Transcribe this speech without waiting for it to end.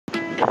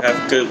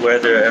have good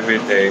weather every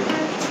day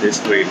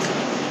this week,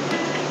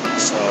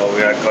 so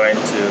we are going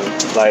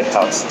to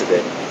Lighthouse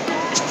today.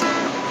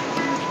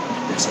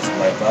 This is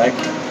my bike.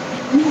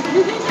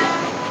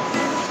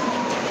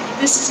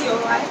 This is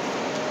your wife?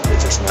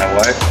 This is my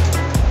wife.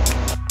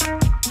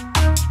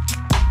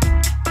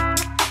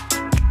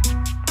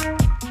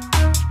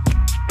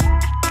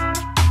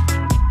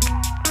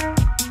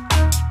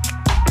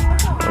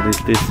 What is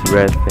this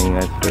red thing?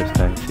 At first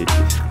time see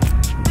this.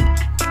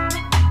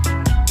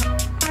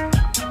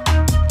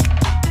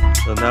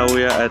 So now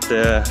we are at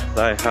the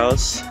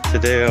lighthouse.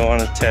 Today I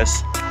want to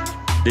test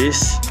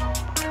this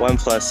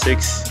OnePlus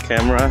 6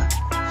 camera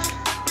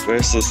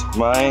versus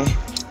my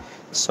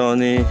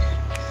Sony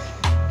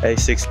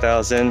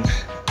A6000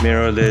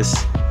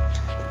 mirrorless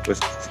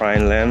with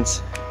prime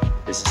lens.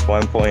 This is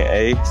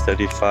 1.8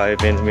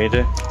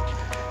 35mm.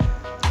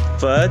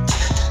 But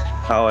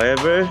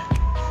however,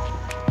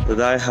 the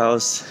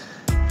lighthouse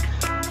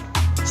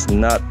is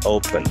not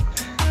open.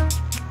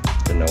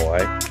 Don't know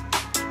why.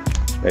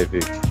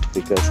 Maybe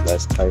because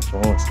last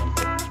typhoon or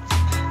something.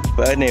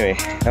 But anyway,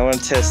 I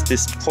want to test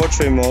this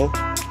portrait mode.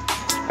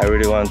 I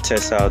really want to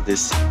test out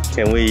this.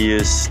 Can we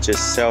use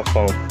just cell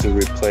phone to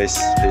replace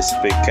this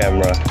big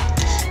camera?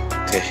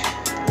 Okay,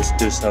 let's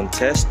do some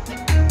tests.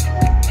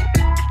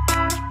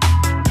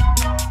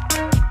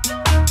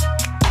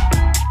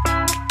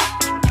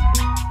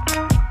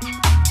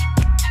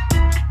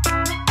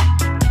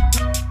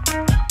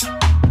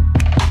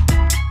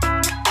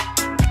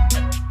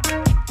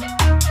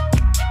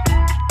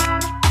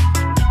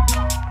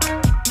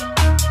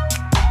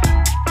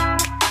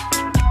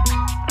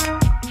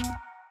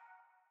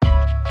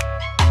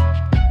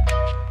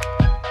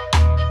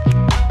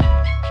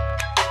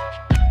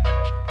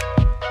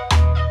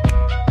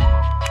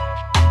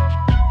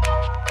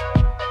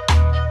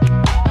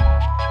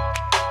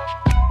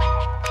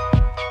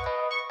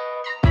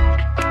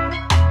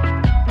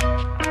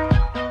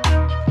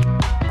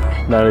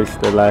 That is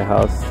the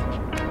lighthouse,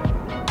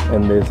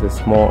 and there's a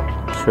small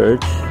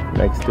church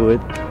next to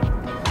it.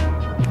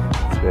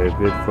 It's very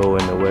beautiful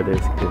when the weather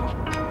is good.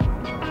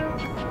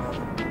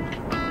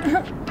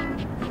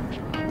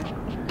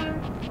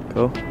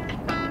 Cool.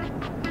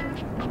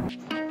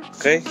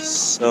 Okay,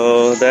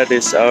 so that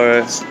is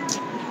our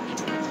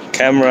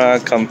camera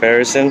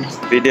comparison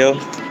video.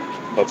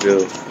 Hope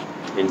you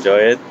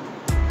enjoy it.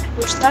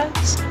 Push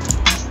likes.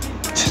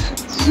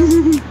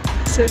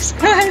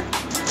 Subscribe.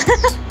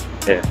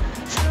 Yeah.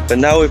 But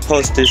now we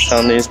post this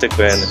on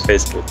Instagram and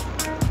Facebook.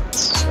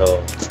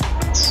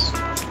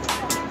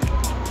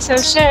 So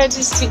share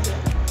this video.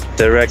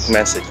 Direct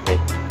message me.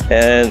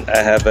 And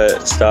I have a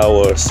Star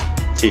Wars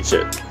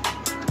t-shirt.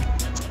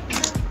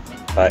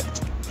 Bye.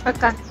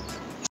 Okay.